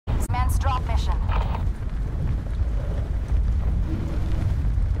Let's drop mission.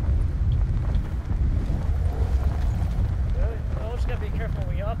 You always gotta be careful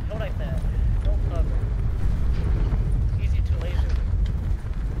when you're uphill like that. No cover. It's easy to laser.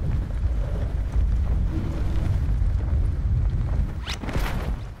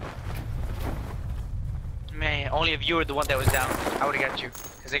 Man, only if you were the one that was down, I would've got you.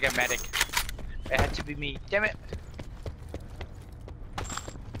 Cause I got medic. It had to be me. Damn it.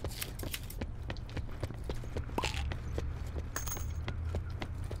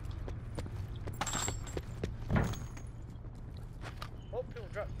 Oh, people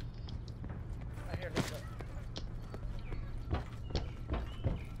drop. I hear this up.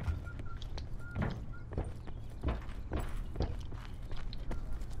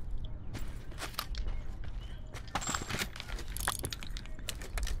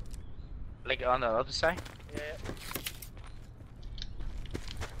 Like on the other side? Yeah.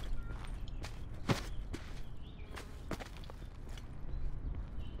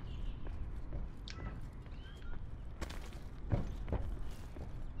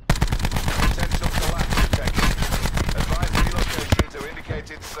 Potential collapse detected. Advise relocation to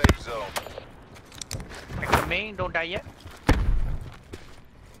indicated safe zone. Like the main, don't die yet.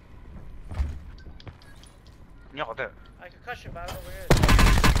 No, there. I concussion battle over here.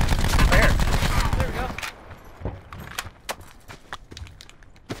 Where? There we go.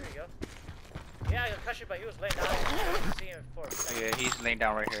 There we go. Yeah, I concussion, but he was laying down. I didn't see him before. Oh, yeah, he's laying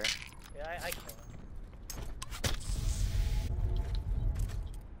down right here. Yeah, I killed him.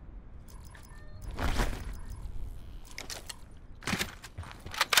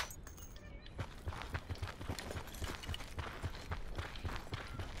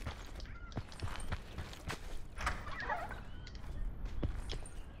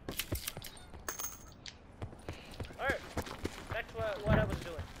 Alright, back to what I was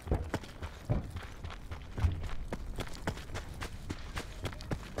doing.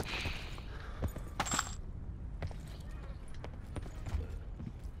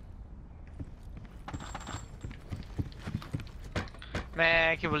 Man,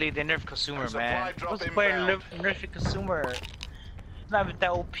 I can't believe they nerfed consumer, Supply man. drop What's the point of inbound. nerfing consumer? It's not that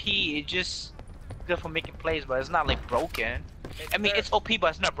OP, it's just good for making plays, but it's not like broken. I mean, it's OP, but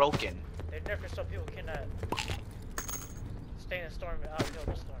it's not broken. They nerfed it so people cannot stay in the storm and outkill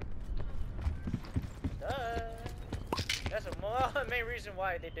the storm. That's the main reason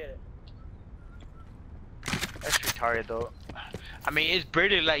why they did it. That's retarded though. I mean, it's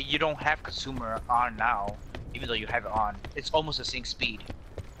barely like you don't have consumer on now, even though you have it on. It's almost the same speed.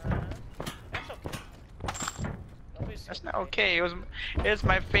 That's okay. Nobody's That's not okay. It's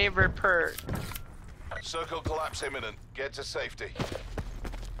my favorite perk. Circle collapse imminent. Get to safety.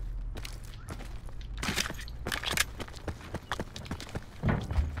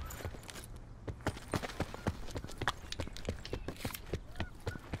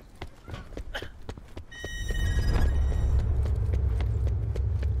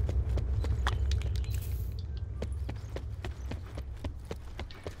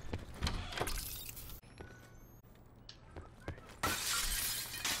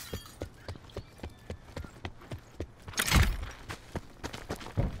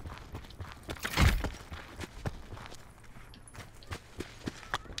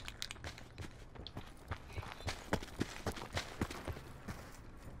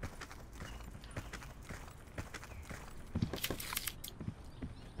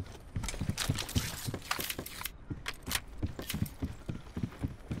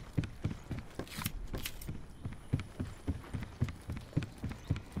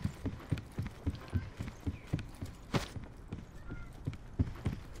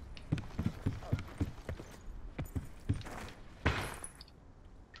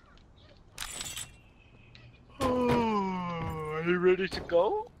 Are you ready to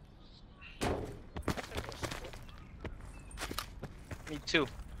go? Me too.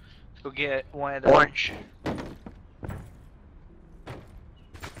 Let's go get one of the orange.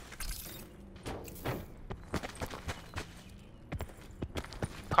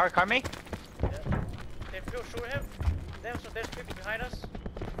 Car me? Yeah. They feel shoot him. Then so there's people behind us.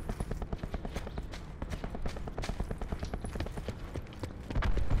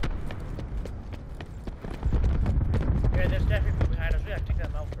 Yeah, there's definitely people behind us. We gotta take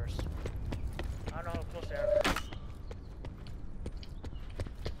them out first. I don't know how close they are.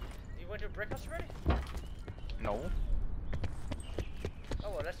 You went to brick house already? No. Oh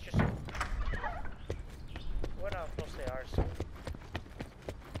well, let's just. We don't know how close they are, so.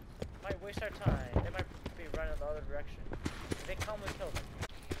 Might waste our time. They might be running the other direction. If they come, we kill them.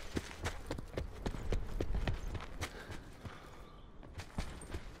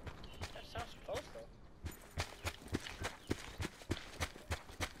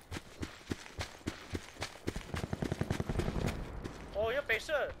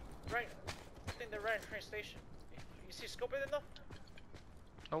 McLaren train station. You see scope in it though?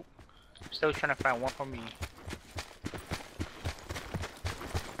 Nope. Still trying to find one for me.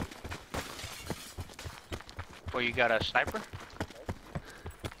 Well, you got a sniper? Nope.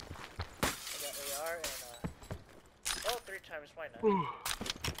 I got AR and oh, 3 times, why not?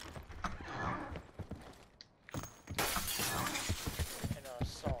 And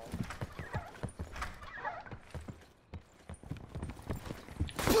Saul.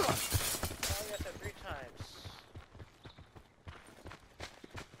 Oh, you got that 3 times.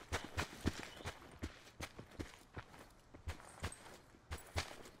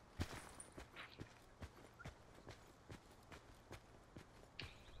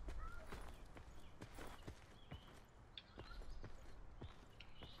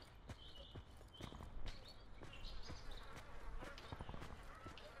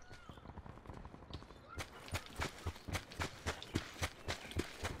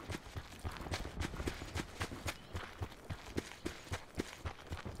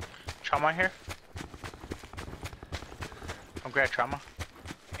 Trauma here? I'll grab trauma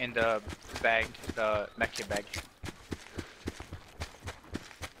in the bag, the medkit bag.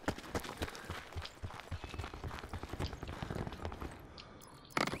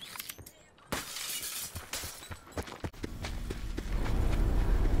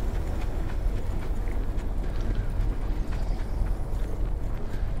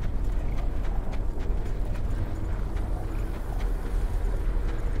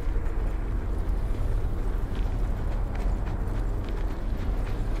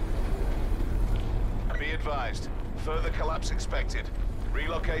 Advised. Further collapse expected.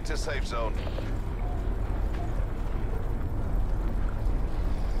 Relocate to safe zone.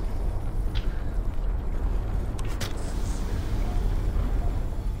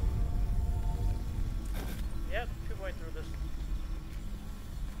 Yep, people going through this.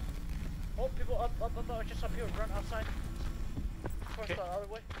 Oh, people up, just up here, run outside. Towards the other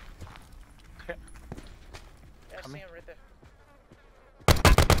way. Okay. Yeah, I see him right there.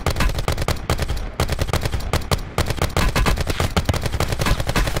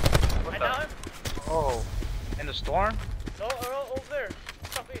 Oh, in the storm? No, over there,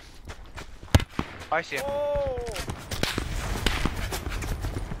 southeast. Oh, I see him. Oh!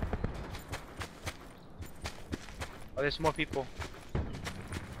 Oh, there's more people.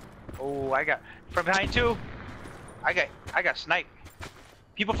 Oh, I got from behind too. I got sniped.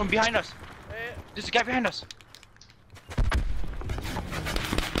 People from behind us. Hey. There's a guy behind us.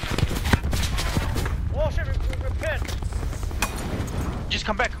 Oh shit! Repent. Just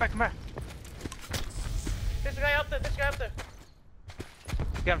come back, come back. This guy up there.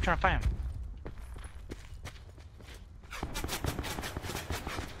 Yeah, I'm trying to find him.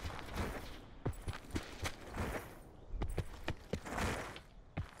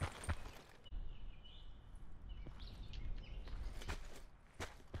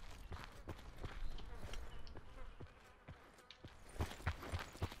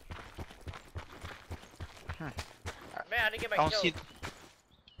 Man, I didn't get my I don't kill.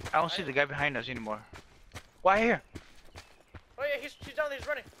 see the guy behind us anymore. Why here? Oh yeah, he's down there, he's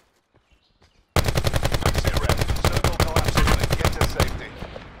running. Sit rep. Circle collapse imminent. Get to safety.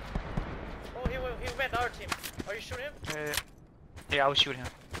 Oh, he went our team. Are you shooting him? Yeah, I was shooting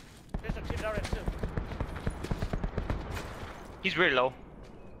him. There's a team down there too. He's really low.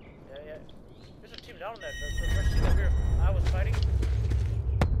 Yeah. There's a team down there. The first team that I was fighting.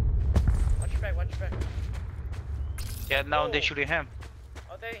 Watch your back. Yeah, now they're shooting him.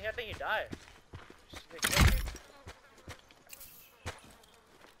 Oh, I think he died. They killed you?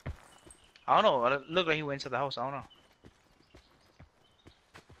 I don't know. It looked like he went into the house. I don't know.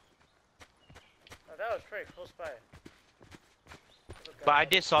 Oh, that was pretty close by. But I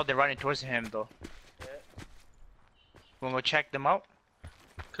did saw them running towards him though. Yeah. When we check them out,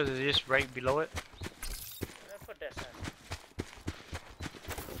 cause it's just right below it. Put that sign.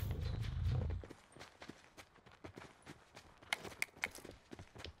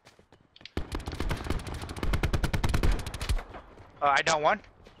 I down one.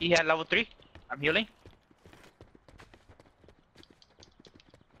 He had level 3. I'm healing.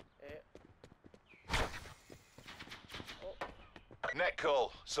 Yeah. Oh. Net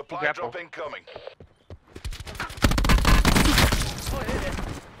call. Supply Grapple. drop incoming. Oh, yeah.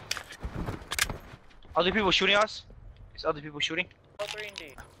 Other people shooting us. There's other people shooting. Oh, 3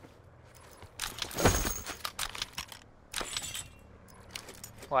 indeed.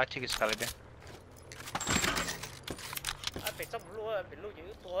 Oh, I take a skelly there. Bị xong luôn, bị lưu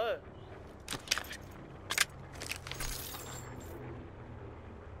giữ tuổi.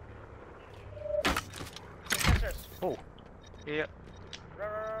 Oh, yeah.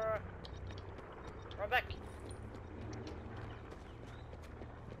 Run.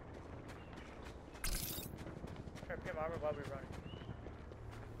 armor while we're running.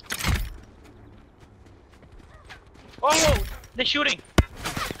 Oh! They're shooting!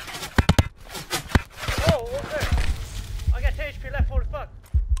 Oh, over there! I got 10 HP left, holy fuck!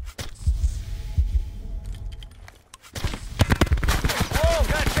 Oh,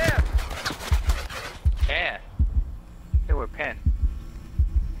 goddamn! Yeah. They were pen.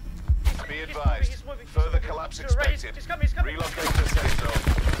 Be advised. He's moving. Further collapse To the right, expected. he's coming, he's coming! Relocate to safe zone.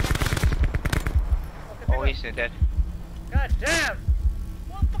 Okay, Oh, pick he's up. dead. God damn!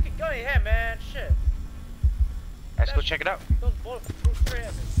 What fucking gun you have, man? Shit. Let's go check it out. Those bullets flew straight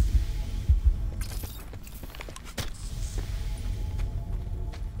at me.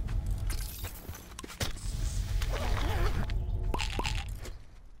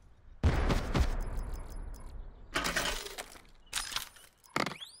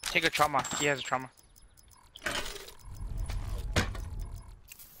 Take a trauma. He has a trauma. Yeah.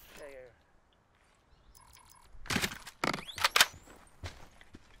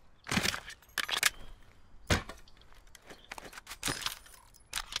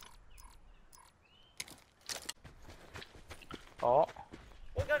 Oh.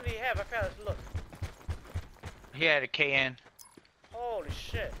 What gun do you have? I forgot. Let's look. He had a KN. Holy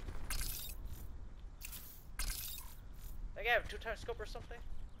shit. That guy have a 2-time scope or something?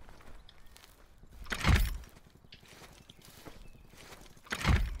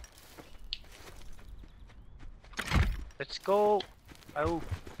 Let's go. Oh.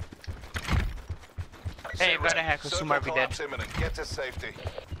 Hey, Sit better rep. hack, 'cause Circle Sue might be dead. collapse imminent. Get to safety.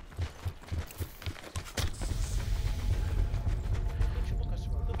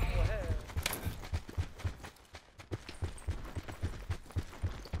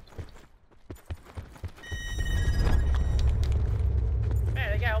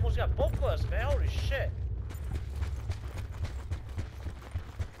 Man, that guy almost got both of us, man. Holy shit.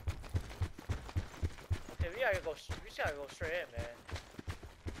 Okay, we just gotta go straight in, man.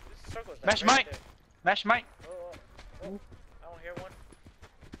 This circle's not Mash right Mike. there. Mash Mike. Oh, I don't hear one.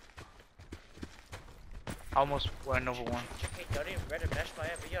 Almost went over one. Hey, don't even ready to mash my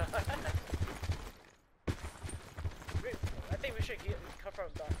ass, but yeah. I think we should come from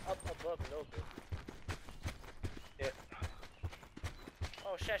up above a little bit. Yeah.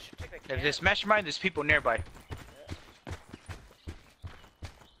 Oh shit, I should take the can. If there's Mash Mike, there's people nearby.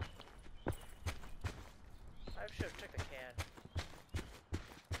 I should have took the can.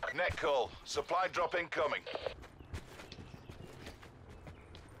 Net call. Supply drop incoming.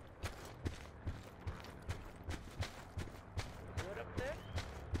 Good up there?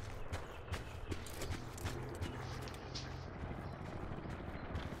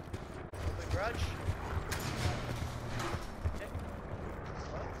 Open garage. Okay.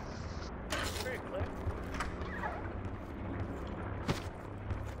 Well, it's pretty clear.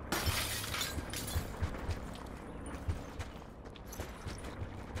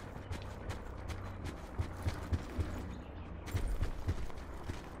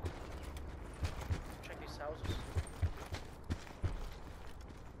 Check these houses.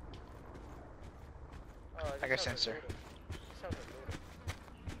 Oh, I got sensor. This house is looted.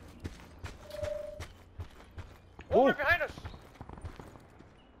 Ooh. Oh, right behind us!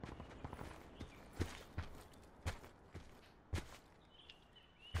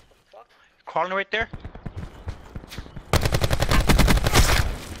 What the fuck? Crawling right there.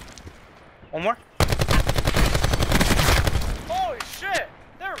 One more. Holy shit!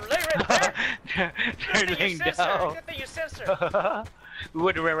 They're laying right there! They're laying down. Good thing you censor! We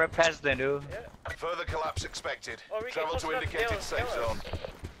would have ran right past them, dude. Yeah. Further collapse expected. Or we can Travel close to enough indicated they'll safe kill us.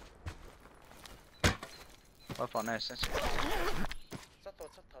 zone. What on that sensor?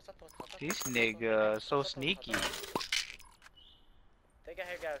 These niggas so sneaky. They got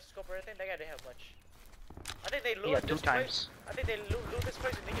a scope or anything? They gotta have much. I think they Yeah, looted 2 this times. place. I think they loot this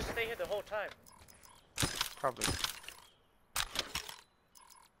place and they just stay here the whole time. Probably.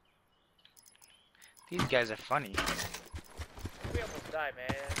 These guys are funny. We almost died, man.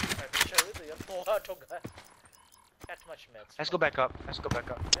 Alright, for sure, this is a full auto gun. Got too much meds. Let's go back up. Let's go back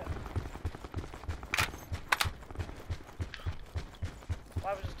up. Yeah.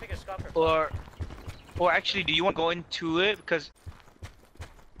 Why would we just take a scalper? Or actually, do you want to go into it? Because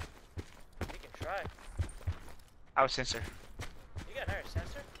We can try. our sensor. You got another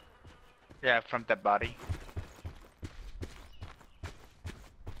sensor? Yeah, from that body.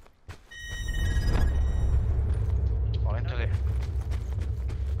 Fall into it.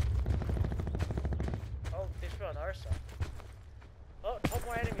 Oh, they threw on our side. Oh, 12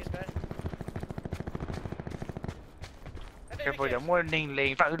 more enemies, man. I think Careful, we the can, morning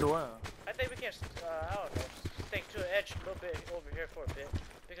lane front door. I think we can, I don't know, stay to the edge a little bit over here for a bit.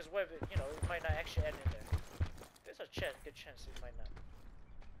 Because what if it, you know, it might not actually end in there. There's a chance, good chance it might not.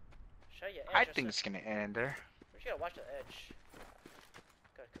 Show your edge. I think it's gonna end there. We just gotta watch the edge.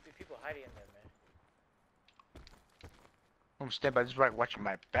 God, could be people hiding in there, man. I'm standing by this right, watching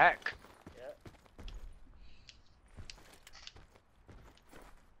my back. Yeah.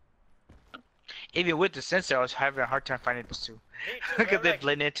 Even with the sensor, I was having a hard time finding those two. Me too, Look bro, at them like,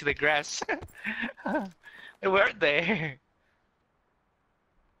 blend into the grass. They weren't there.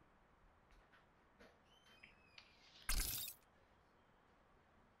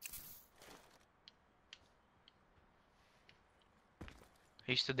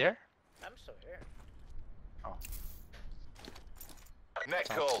 Are you still there? I'm still here. Net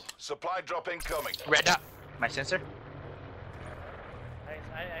call. Supply drop incoming. Red dot. My sensor.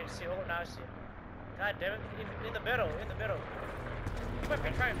 I see. Oh, now I see it. God damn it! In the middle, in the middle. I'm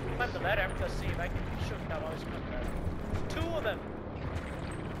gonna try and climb the ladder. I'm gonna see if I can shoot them while I was climbing the ladder. Two of them.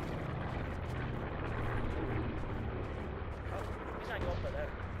 Oh, he's not going up the ladder.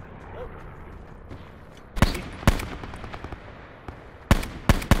 Oh.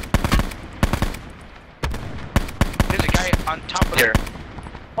 There's a guy on top of there.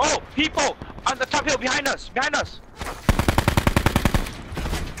 Oh, people on the top hill behind us! Behind us!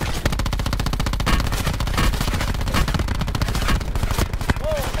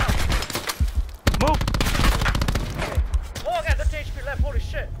 Move! Oh, I got 50 HP left. Holy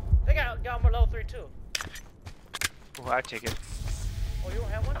shit! They got armor level 3 too. Oh, I take it. Oh, you don't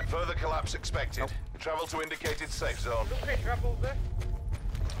have one? Further collapse expected. Travel to indicated safe zone. Look, crate drop over there.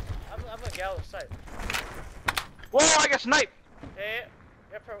 I'm gonna get out of sight. Whoa! I got sniped. Yeah,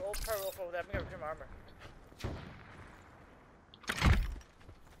 yeah, probably over there. I'm gonna repair my armor.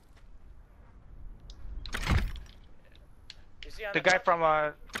 Is he on The guy top?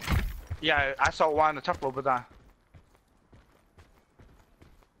 from yeah, I saw one on the top row, but Yeah,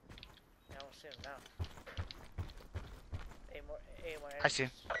 I don't see him now. More I see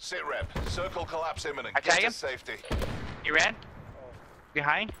him. Sit rep. Circle collapse imminent. I Get tag to him. safety. He ran Oh,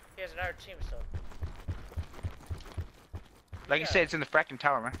 behind. he has another team, so. Like you said, it's in the fracking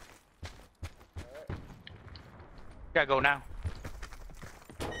tower, man. Alright. Gotta go now.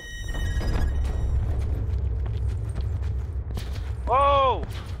 Whoa!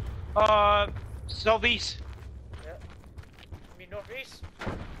 Southeast. Yeah. You mean northeast?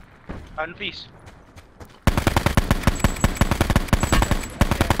 Northeast.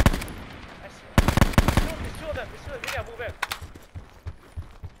 I see. There's two of them. There's two of them. We gotta move in.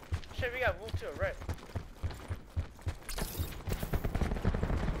 Shit, we gotta move to it, right?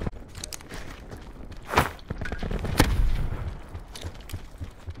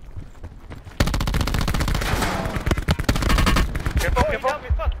 Careful, Oh, he careful. got me.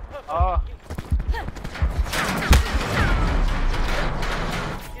 Fuck. Oh.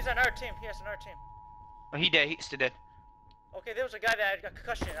 He's on our team. He has another team. Oh, he dead. He's still dead. Okay, there was a guy that got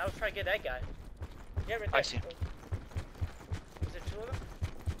concussion. I was trying to get that guy. Yeah, right there. I see. Is there two of them?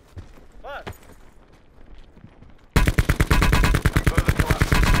 Fuck. Further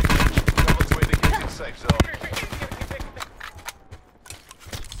collapse expected. Travel to indicated safe zone.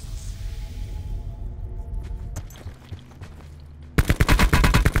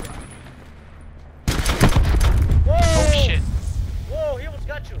 Whoa! Oh shit. Whoa, he almost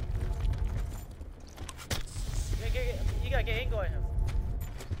got you. You gotta get angle on him.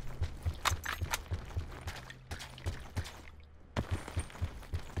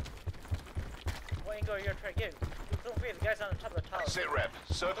 What angle are you gonna try to get? Don't forget the guy's on the top of the tower. Sit rep.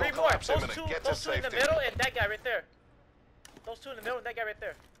 Circle Three more. collapse Those imminent. two, Get to those two in the safety. middle and that guy right there. Those two in the middle and that guy right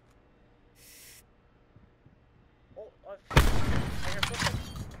there. Oh, I hear footsteps.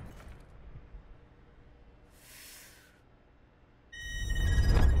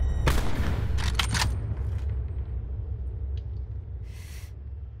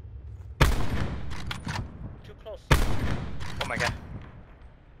 Too close. Oh my god.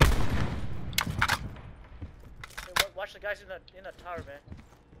 Hey, watch the guys in the tower, man.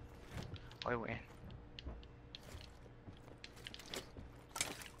 Wait, wait.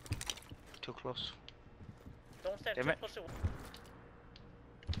 Too close. Don't stand Damn too it. close to.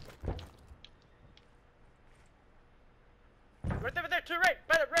 Right there, to the right,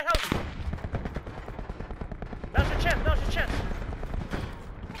 by the red house. Now's your chance, now's your chance.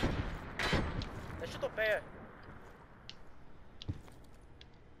 Deixa eu pé.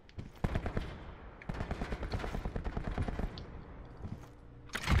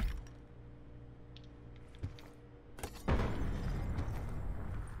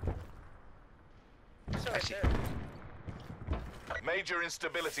 I see. Major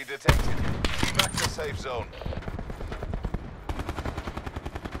instability detected. Back to safe zone.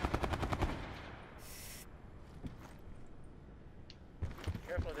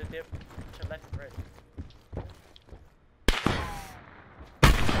 dip to left and right.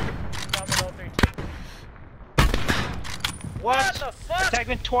 Domino 3-2. What the fuck? Attack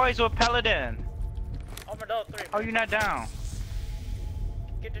me twice with Paladin. Armadillo 3. How are you not down?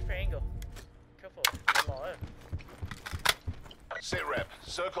 Get different angle. Careful. Sit rep.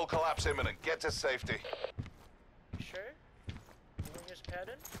 Circle collapse imminent. Get to safety. You sure? You wanna use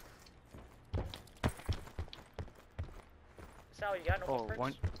Paladin? Sal, you got no more Oh,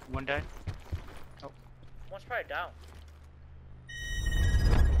 perks? one died. One's probably down.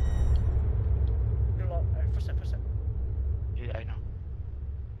 You're low. Alright, first step. Yeah, I know.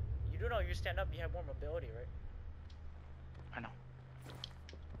 You do know you stand up, you have more mobility, right? I know.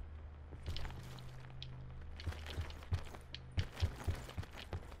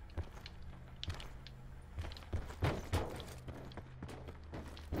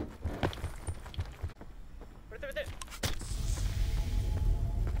 Right there.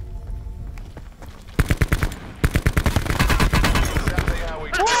 Exactly how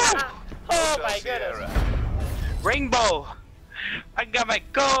we do it. Oh my Hotel goodness. Sierra. Rainbow! I got my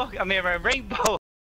goal! I mean, my rainbow!